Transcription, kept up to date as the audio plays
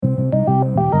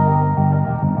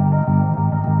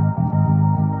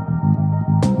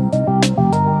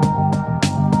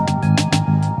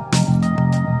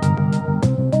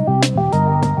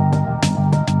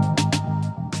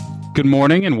Good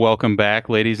morning and welcome back,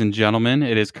 ladies and gentlemen.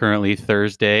 It is currently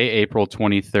Thursday, April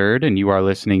 23rd, and you are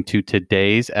listening to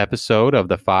today's episode of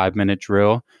the 5-Minute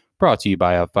Drill, brought to you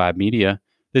by Up5 Media.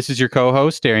 This is your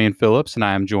co-host, Darian Phillips, and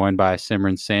I am joined by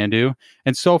Simran Sandhu.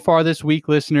 And so far this week,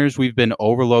 listeners, we've been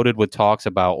overloaded with talks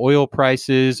about oil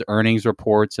prices, earnings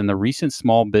reports, and the recent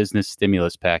small business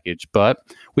stimulus package. But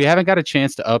we haven't got a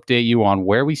chance to update you on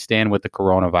where we stand with the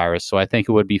coronavirus. So I think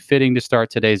it would be fitting to start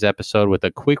today's episode with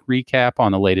a quick recap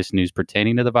on the latest news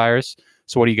pertaining to the virus.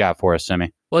 So what do you got for us,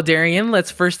 Simi? Well, Darian,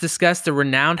 let's first discuss the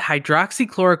renowned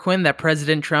hydroxychloroquine that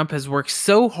President Trump has worked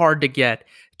so hard to get.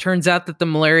 Turns out that the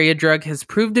malaria drug has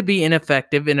proved to be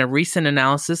ineffective in a recent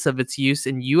analysis of its use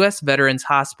in U.S. veterans'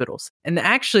 hospitals. And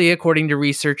actually, according to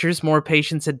researchers, more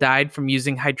patients had died from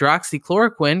using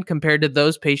hydroxychloroquine compared to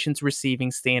those patients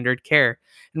receiving standard care.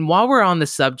 And while we're on the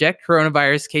subject,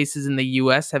 coronavirus cases in the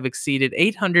U.S. have exceeded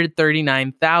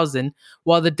 839,000,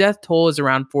 while the death toll is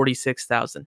around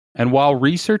 46,000. And while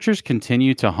researchers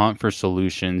continue to hunt for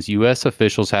solutions, U.S.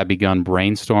 officials have begun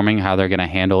brainstorming how they're going to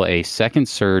handle a second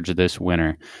surge this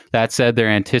winter. That said, they're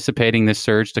anticipating this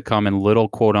surge to come in little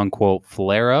quote-unquote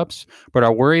flare-ups, but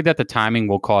are worried that the timing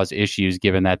will cause issues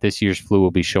given that this year's flu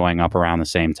will be showing up around the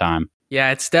same time.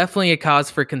 Yeah, it's definitely a cause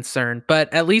for concern,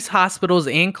 but at least hospitals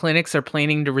and clinics are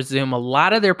planning to resume a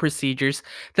lot of their procedures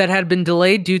that had been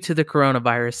delayed due to the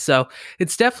coronavirus. So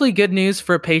it's definitely good news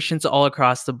for patients all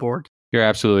across the board. You're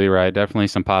absolutely right. Definitely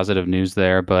some positive news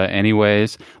there. But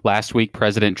anyways, last week,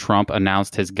 President Trump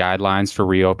announced his guidelines for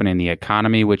reopening the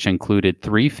economy, which included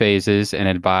 3 phases and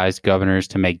advised governors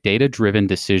to make data-driven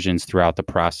decisions throughout the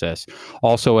process.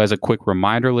 Also, as a quick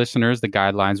reminder, listeners, the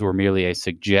guidelines were merely a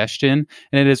suggestion,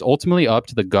 and it is ultimately up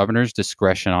to the governor's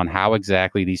discretion on how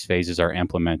exactly these phases are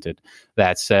implemented.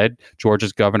 That said,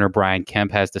 Georgia's Governor Brian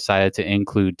Kemp has decided to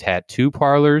include tattoo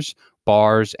parlors,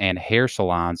 bars, and hair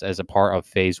salons as a part of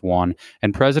phase 1,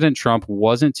 and President Trump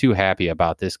wasn't too happy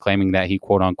about this, claiming that he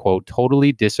quote-unquote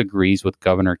totally disagrees with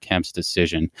Governor Kemp's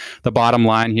decision. The bottom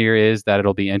line here is that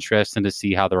it'll be interesting to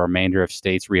see how the remainder of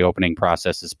states' reopening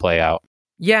processes play out.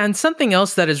 Yeah, and something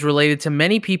else that is related to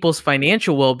many people's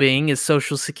financial well-being is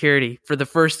Social Security. For the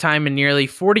first time in nearly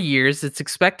 40 years, it's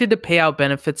expected to pay out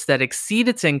benefits that exceed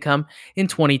its income in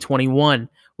 2021.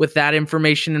 With that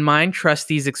information in mind,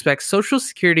 trustees expect Social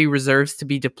Security reserves to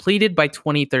be depleted by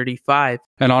 2035.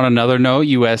 And on another note,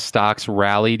 U.S. stocks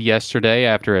rallied yesterday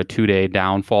after a 2-day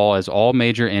downfall as all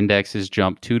major indexes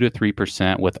jumped 2 to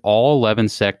 3%, with all 11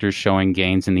 sectors showing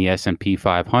gains in the S&P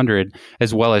 500,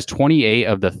 as well as 28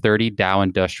 of the 30 Dow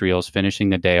Industrials finishing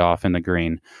the day off in the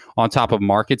green. On top of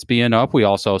markets being up, we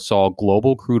also saw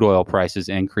global crude oil prices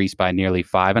increase by nearly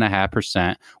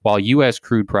 5.5%, while U.S.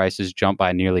 crude prices jumped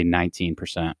by nearly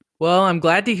 19%. Well, I'm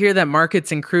glad to hear that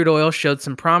markets in crude oil showed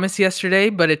some promise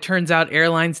yesterday, but it turns out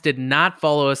airlines did not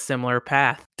follow a similar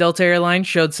path. Delta Airlines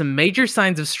showed some major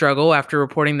signs of struggle after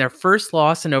reporting their first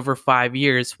loss in over 5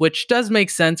 years, which does make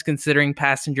sense considering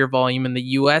passenger volume in the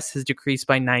U.S. has decreased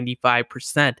by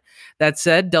 95%. That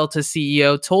said, Delta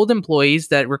CEO told employees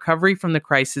that recovery from the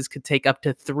crisis could take up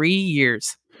to 3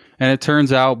 years. And it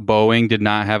turns out Boeing did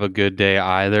not have a good day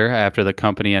either after the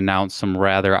company announced some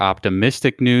rather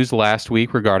optimistic news last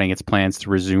week regarding its plans to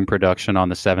resume production on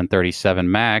the 737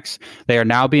 MAX. They are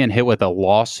now being hit with a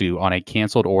lawsuit on a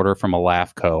canceled order from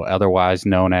Alafco, otherwise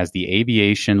known as the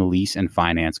Aviation Lease and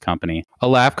Finance Company.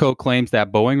 Alafco claims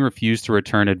that Boeing refused to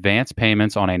return advance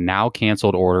payments on a now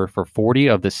canceled order for 40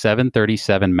 of the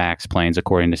 737 MAX planes,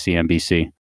 according to CNBC.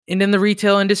 And in the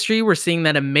retail industry, we're seeing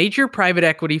that a major private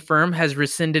equity firm has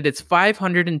rescinded its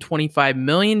 $525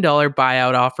 million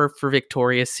buyout offer for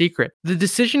Victoria's Secret. The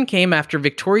decision came after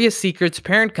Victoria's Secret's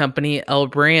parent company, L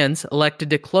Brands,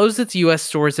 elected to close its U.S.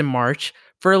 stores in March,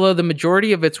 furlough the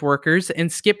majority of its workers,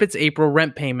 and skip its April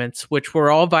rent payments, which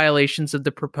were all violations of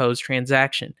the proposed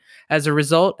transaction. As a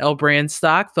result, L Brands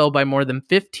stock fell by more than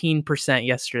 15%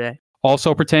 yesterday.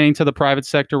 Also pertaining to the private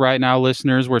sector right now,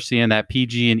 listeners, we're seeing that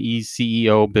PG&E's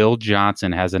CEO Bill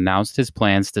Johnson has announced his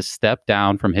plans to step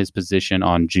down from his position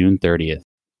on June 30th.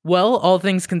 Well, all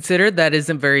things considered, that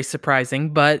isn't very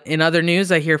surprising, but in other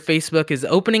news, I hear Facebook is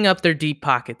opening up their deep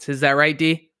pockets. Is that right,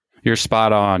 D? You're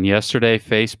spot on. Yesterday,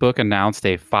 Facebook announced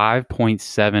a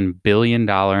 $5.7 billion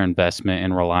investment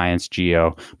in Reliance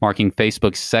Jio, marking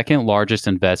Facebook's second largest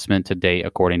investment to date,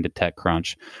 according to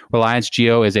TechCrunch. Reliance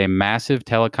Jio is a massive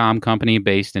telecom company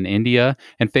based in India,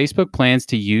 and Facebook plans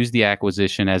to use the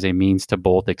acquisition as a means to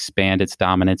both expand its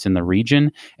dominance in the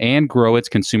region and grow its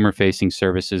consumer-facing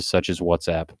services such as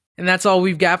WhatsApp. And that's all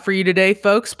we've got for you today,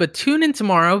 folks. But tune in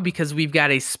tomorrow because we've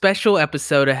got a special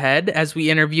episode ahead as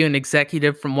we interview an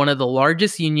executive from one of the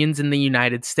largest unions in the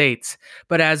United States.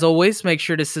 But as always, make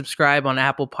sure to subscribe on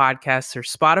Apple Podcasts or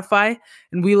Spotify.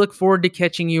 And we look forward to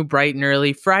catching you bright and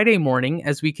early Friday morning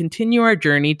as we continue our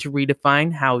journey to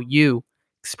redefine how you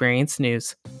experience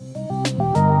news.